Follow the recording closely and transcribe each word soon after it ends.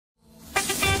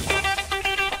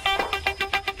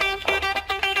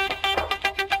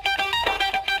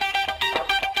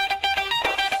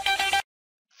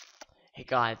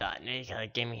guys, Nico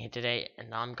Gaming here today,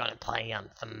 and I'm gonna play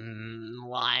some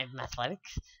live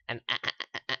Mathletics,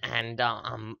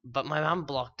 but my mum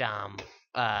blocked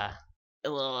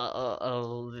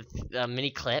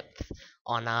mini clips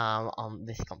on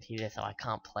this computer, so I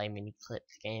can't play mini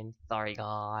clips games. Sorry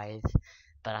guys,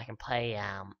 but I can play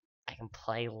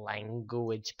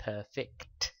language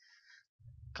perfect,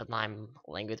 cause I'm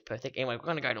language perfect. Anyway, we're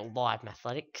gonna go to live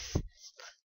Mathletics.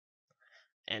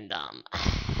 And I'm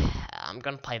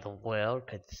gonna play the world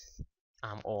because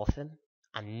I'm awesome.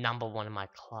 I'm #1 in my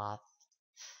class.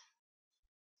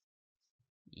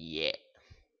 Yeah.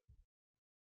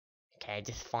 Okay,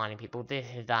 just finding people. This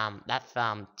is that's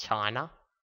China.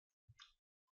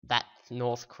 That's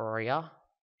North Korea.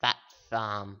 That's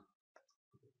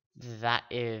that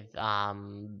is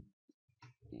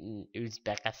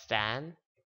Uzbekistan.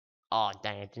 Oh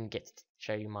dang! I didn't get to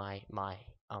show you my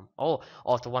oh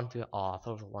it's a 1v. Oh, I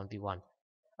thought it was a 1v1.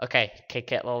 Okay,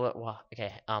 well,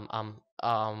 okay,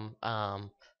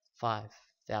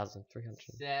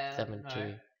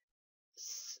 5,372.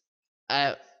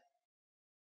 Uh,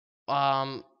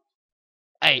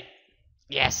 8.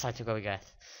 Yes, I took over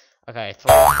guess. Okay,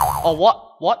 3. Oh,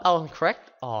 what? I was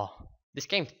correct. Oh, this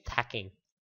game's hacking.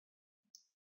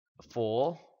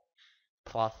 4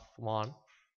 plus 1.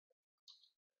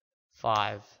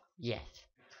 5. Yes.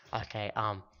 Okay.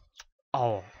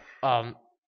 Oh.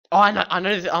 Oh, I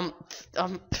know this. 5,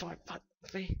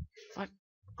 3, 5.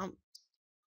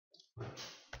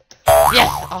 Yes.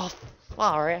 Oh,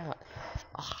 far out.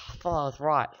 Oh, I thought I was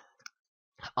right.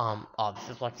 Oh, this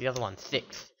is like the other one.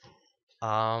 6.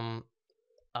 5.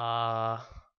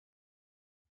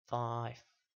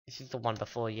 This is the one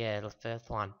before. Yeah, the first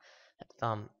one.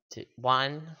 That's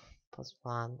 1 plus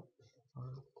 1.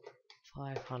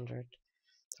 500.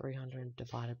 300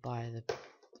 divided by the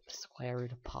square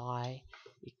root of pi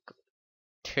equals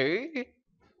 2.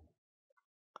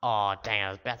 Oh dang! I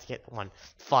was about to get 1.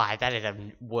 5. That is a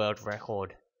world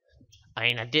record. I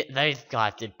mean, those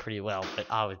guys did pretty well, but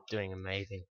I was doing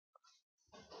amazing.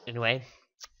 Anyway,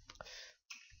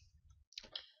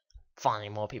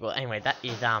 finding more people. Anyway, that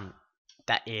is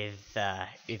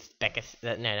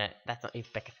Uzbekistan. No, that's not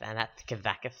Uzbekistan. That's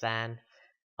Kazakhstan.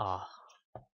 Oh,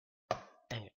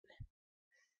 dang it!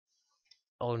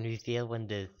 Oh, New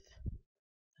Zealanders.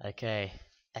 Okay,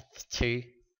 that's 2.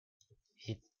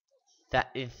 That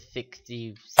is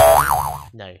 67.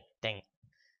 No, dang it.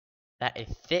 That is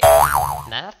 6. No,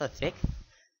 that's a 6.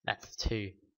 That's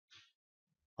 2.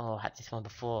 Oh, I had this one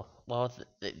before. Well,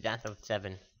 the answer was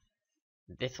 7.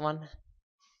 This one.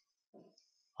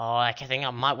 Oh, I think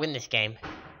I might win this game.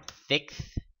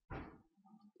 6.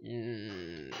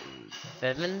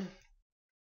 7.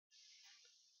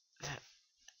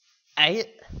 8.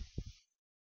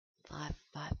 5.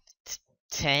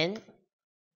 10.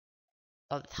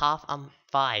 Oh, it's half.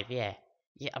 5. Yeah.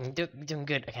 Yeah, I'm doing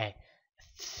good. Okay.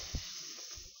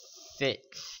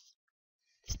 6.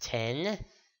 10.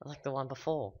 Like the one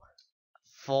before.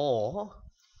 4.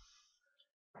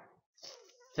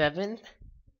 7.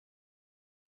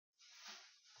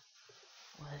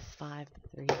 What is 5?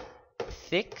 3.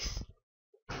 6.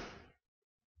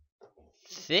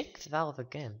 6. That was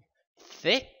again.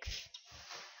 6.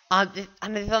 And this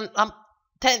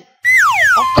 10.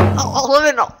 Oh,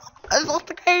 11. I lost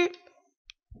the game.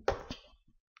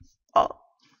 Oh.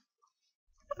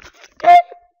 Okay.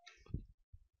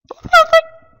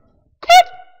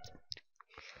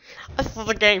 I just lost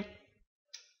the game.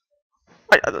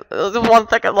 Wait, there's 1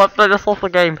 second left. I just lost the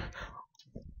game.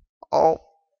 Oh,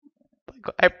 I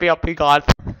got FBRP, guys.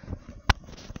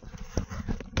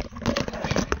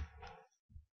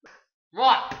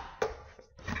 Right.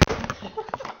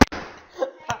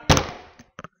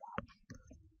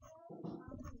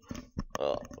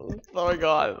 Oh, sorry,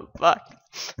 guys. I'm back.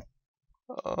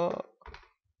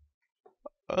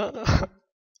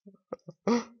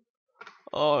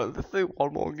 Oh, let's do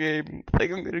one more game. I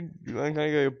think I'm gonna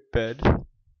go to bed.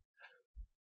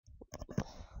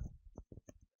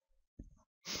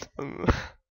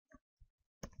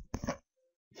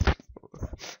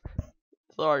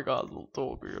 Sorry guys, I'm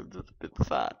talking, I'm just a bit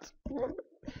fat.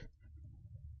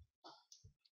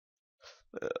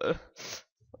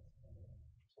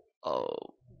 Oh,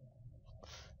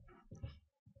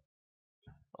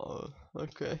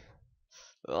 okay.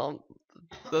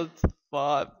 That's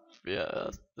 5. Yeah,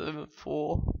 that's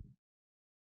 4.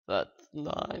 That's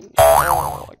 9.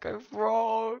 Oh, I go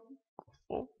wrong.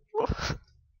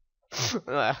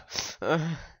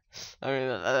 I mean,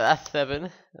 that's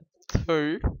 7. That's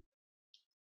 2.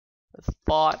 That's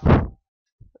 5.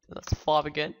 That's 5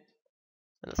 again.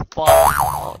 And that's 5.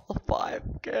 Oh, it's a 5.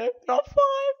 Okay, not 5.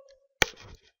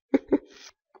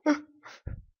 8,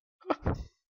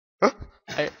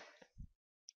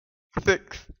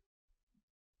 6,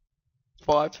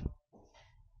 5,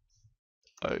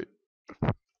 8,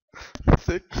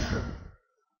 6,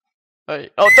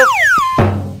 8. Oh, no!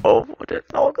 Oh, what is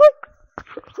oh god!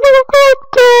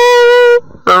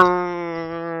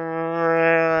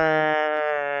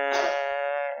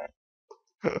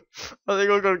 I think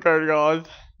I'm gonna go, guys.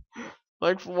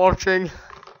 Thanks for watching.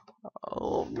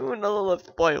 I'll do another let's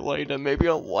play later. Maybe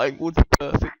our language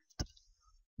perfect.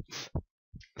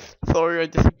 Sorry I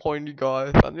disappointed you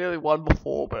guys. I nearly won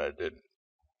before, but I didn't.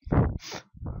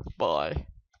 Bye.